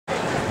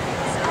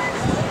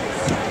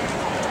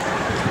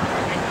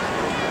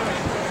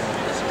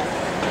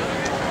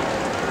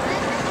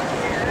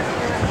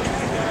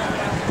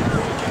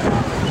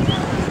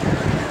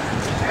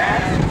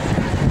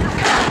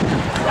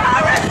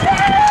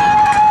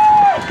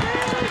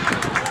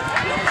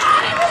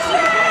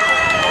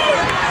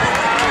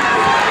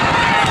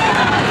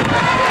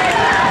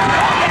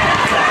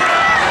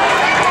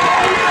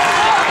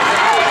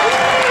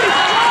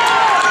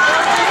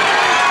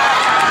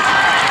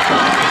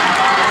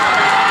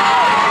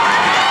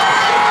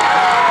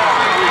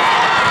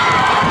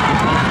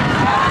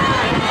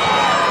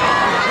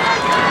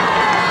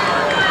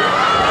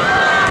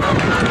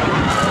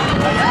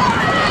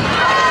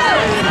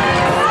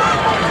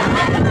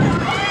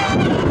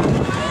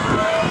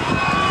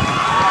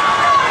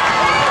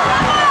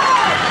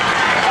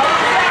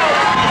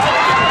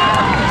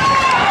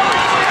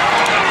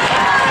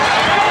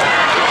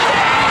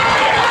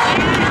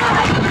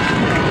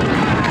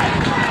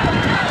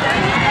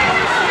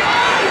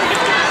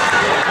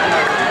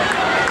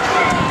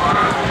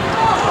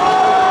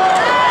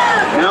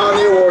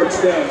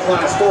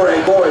Class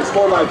 4A boys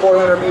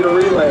 4x400 meter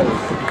relay.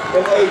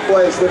 In 8th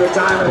place with a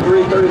time of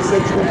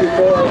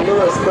 3:36.54,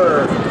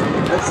 Lewisburg.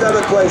 In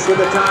 7th place with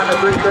a time of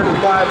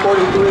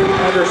 3:35.43,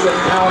 Anderson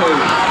County.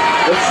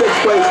 In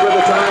 6th place with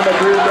a time of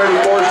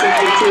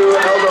 3:34.62,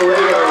 El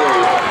Dorado.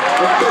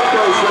 In 5th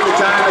place with a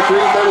time of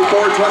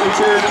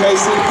 3:34.22,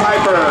 KC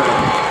Piper.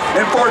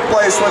 In 4th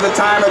place with a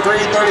time of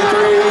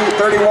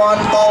 3:33.31,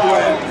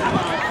 Baldwin.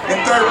 In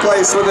 3rd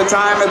place with a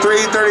time of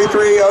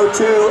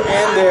 3:33.02,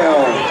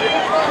 Andale.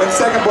 In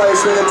 2nd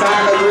place with a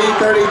time of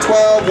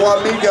 3:30.12,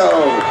 Wamego.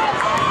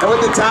 And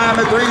with a time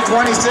of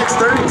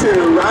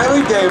 3:26.32,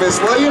 Riley Davis,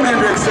 William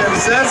Hendrickson,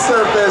 Seth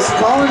Surface,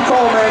 Colin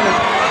Coleman,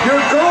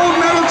 your gold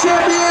medal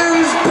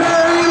champions,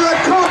 Perry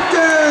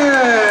LeCompton!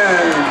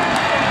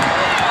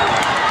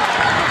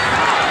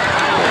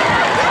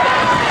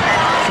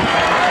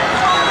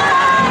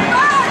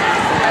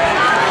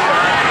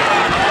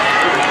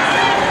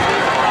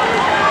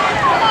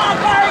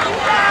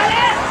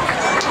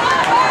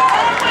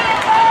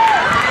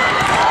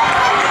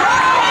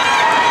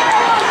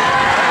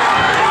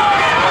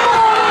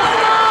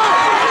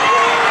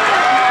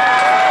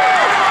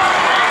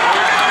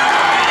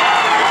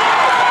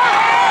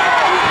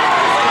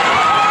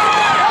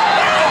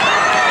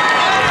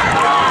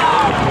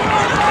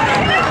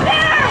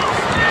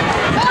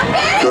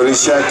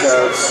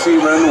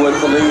 Seaman with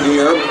the lead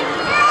here.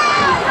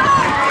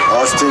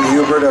 Austen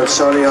Hubert of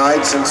Shawnee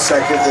Heights in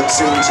 2nd at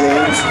St.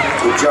 James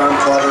with John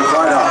Clover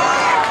Whitehall.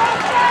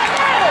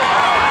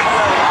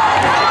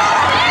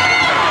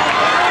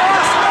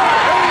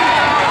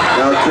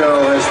 Now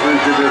Carroll has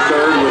moved to the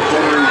 3rd with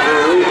Henry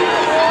Boo.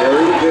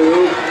 Harry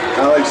Boo.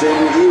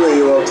 Alexander Ely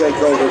will take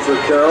over for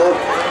Carroll.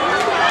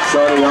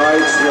 Shawnee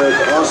Heights with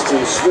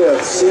Austin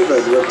Smith.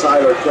 Seaman with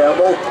Tyler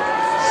Campbell.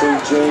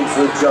 St. James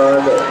with John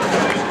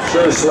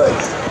Shersley.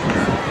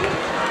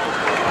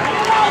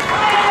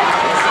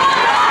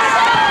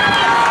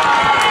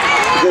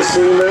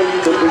 Seaman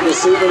could be the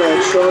Seaman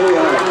at Shawnee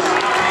Heights.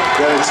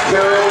 Then it's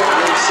Carroll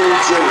and St.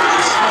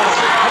 James.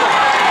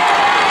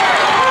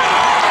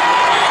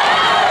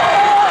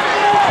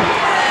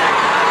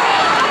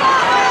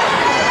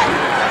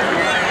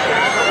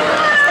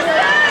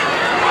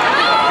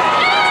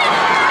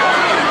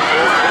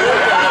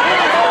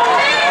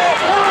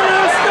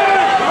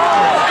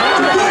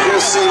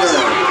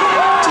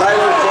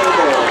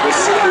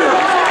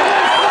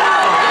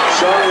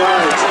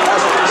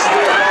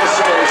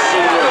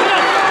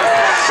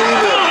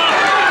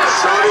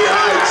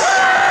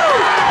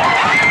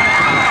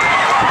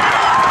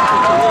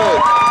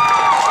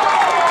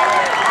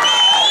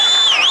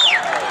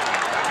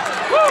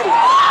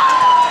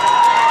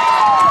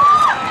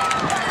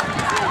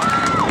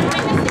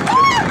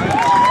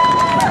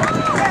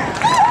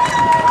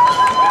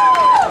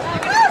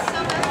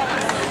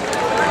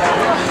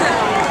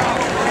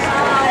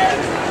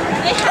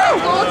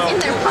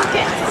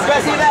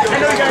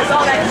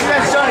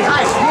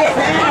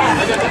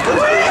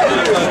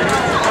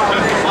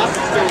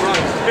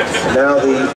 Now the